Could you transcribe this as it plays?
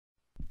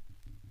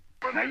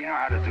Now you know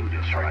how to do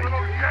this, right? You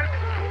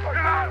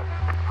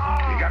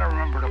gotta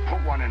remember to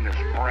put one in his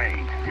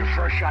brain. Your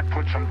first shot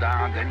puts him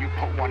down, then you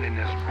put one in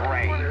his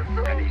brain,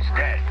 and he's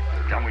dead.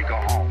 Then we go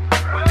home.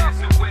 Well,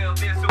 there's a will,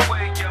 there's a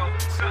way, yo.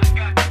 Something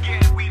got to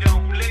get. We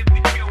don't live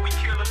to kill, we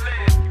kill or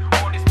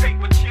live. On this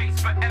paper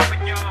chase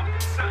forever, y'all.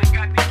 Something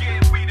got to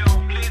get. We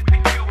don't live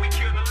to kill, we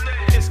kill or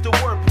live. It's the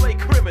wordplay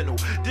criminal.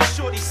 This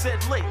shorty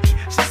said lately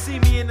she see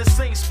me in the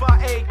same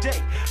spot every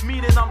day,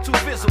 meaning I'm too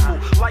visible,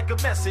 like a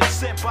message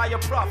sent by a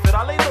prophet.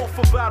 I lay low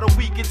for about a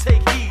week and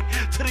take heed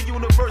to the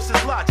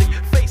universe's logic.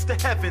 Face the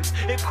heavens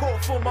and call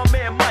for my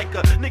man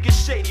Micah.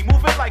 Niggas shady,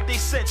 moving like they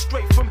sent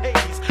straight from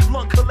Hades.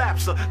 Lung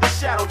collapser, the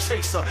shadow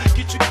chaser.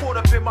 Get you caught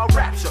up in my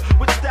rapture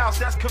with styles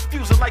that's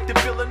confusing like the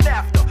bill and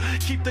after.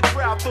 Keep the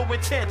crowd throwing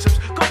tantrums.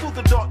 Go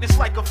through the darkness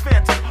like a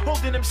phantom,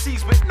 holding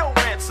MCs with no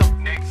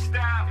ransom. Next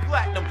stop.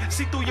 Platinum,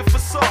 see through your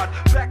facade.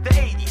 Back the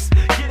 80s,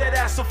 get that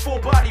ass a full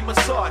body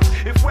massage.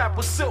 If rap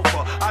was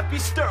silver, I'd be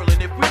sterling.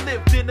 If we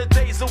lived in the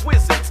days of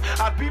wizards,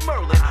 I'd be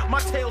Merlin. My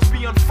tales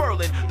be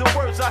unfurling, the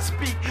words I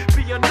speak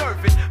be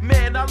unnerving.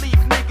 Man, I leave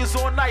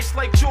niggas on ice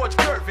like George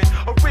Gervin.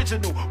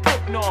 Original,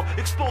 Brooknorm,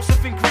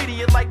 explosive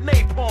ingredient like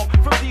napalm.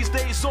 From these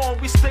days on,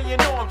 we stay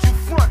armed. You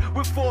front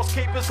with false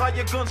capers, how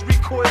your guns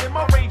recoiling.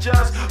 My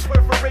Ranjahz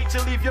perforate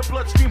to leave your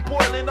bloodstream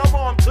boiling. I'm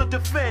armed to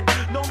defend,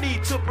 no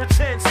need to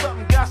pretend.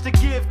 Something got to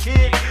give,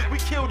 kid. We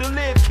kill to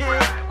live, kid.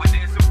 Well,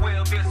 there's a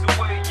will, there's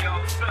a way,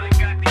 yo. Something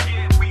got to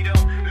give. We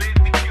don't live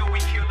to kill, we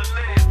kill or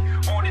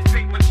live. On this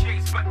paper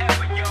chase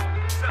forever, yo.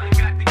 Something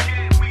got to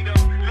give. We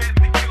don't live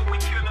to kill, we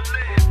kill or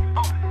live.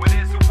 Well,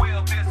 there's a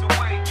will, there's a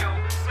way, yo.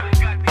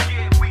 Something got to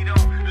give. We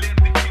don't live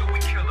to kill, we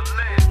kill or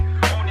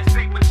live. On this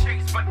paper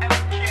chase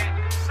forever, kid.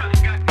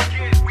 Something got to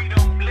give. We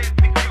don't live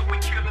to kill, we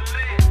kill or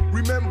live.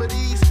 Remember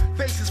these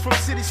faces from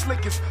city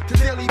slickers to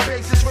daily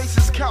basis.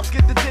 Racist cops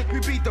get the dick, we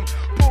beat them.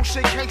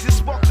 Bullshit cases,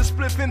 spark the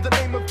spliff in the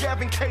name of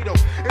Gavin Cato.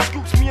 And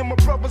scoops, me and my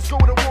brothers go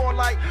to war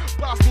like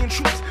Bosnian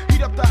troops.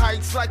 Heat up the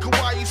heights like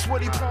Hawaii,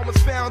 sweaty Palmer's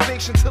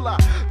foundation. Till I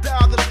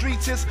die, the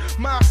streets is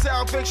my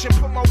salvation.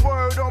 Put my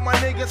word on my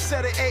nigga,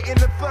 said it 8 in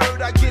the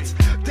 3rd. I gets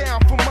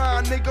down for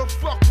mine, nigga.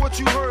 Fuck what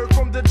you heard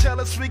from the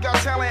jealous. We got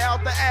talent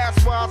out the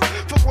ass wise.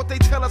 Fuck what they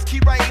tell us,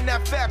 keep writing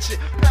that fat shit.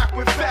 Back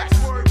with facts.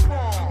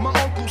 My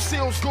uncle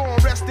Seal's gone,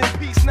 rest in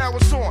peace, now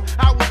it's on.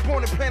 I was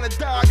born and planned to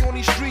die on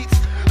these streets.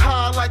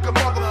 High like a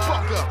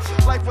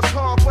motherfucker. Life was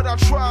hard, but I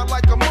tried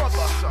like a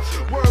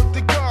mother. Word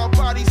to God,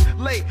 bodies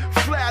lay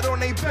flat on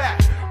they back.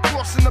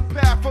 Crossing the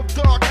path of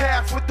dark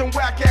half with them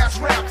whack ass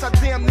raps. I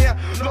damn near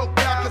low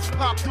back as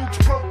Pop Dukes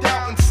broke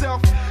out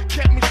himself.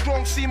 Kept me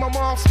strong, see my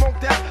mom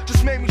smoked out.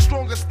 Just made me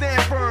stronger,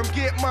 stand firm,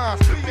 get mine.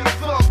 Be a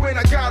thug when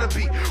I gotta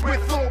be.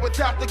 With or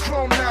without the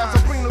chrome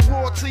knives. I bring the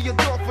war to your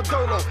door for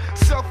dolo.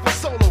 Self for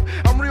solo.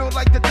 I'm real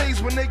like the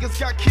days when niggas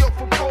got killed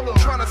for polo.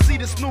 Trying to see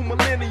this new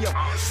millennium.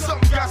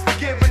 Something got to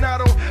give and I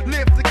don't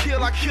live to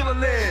kill, I kill or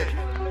live.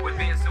 Well,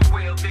 there's a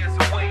will, there's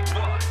a way,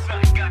 boy.